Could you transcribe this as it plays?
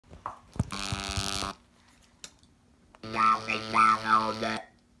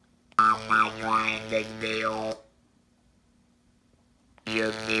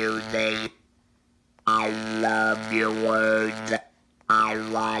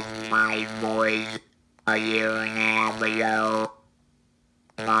my voice a year and a half ago.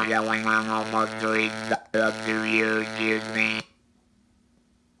 Not going on almost 2 years, excuse me.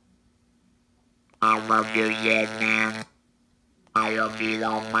 I love you yet, man. I hope you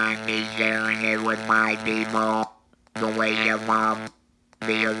don't mind me sharing it with my people the way you love,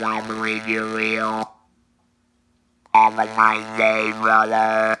 because I believe you're real. Have a nice day,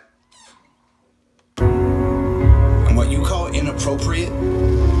 brother. And what you call inappropriate,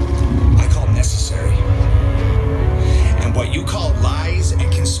 I call necessary. And what you call lies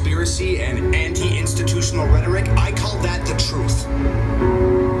and conspiracy and anti-institutional rhetoric, I call that the truth.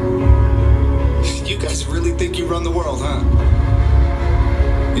 You guys really think you run the world, huh?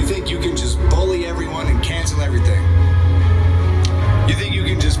 You think you can just bully everyone and cancel everything? You think you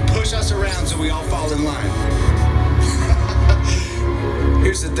can just push us around so we all fall in line?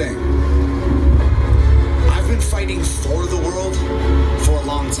 Here's the thing. I've been fighting for the world for a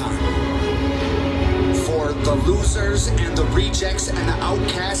long time. For the losers and the rejects and the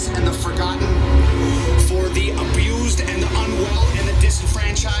outcasts and the forgotten. For the abused and the unwell and the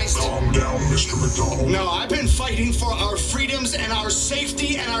disenfranchised. Calm down, Mr. McDonald. No, I've been fighting for our freedoms and our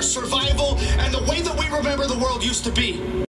safety and our survival and the way that we remember the world used to be.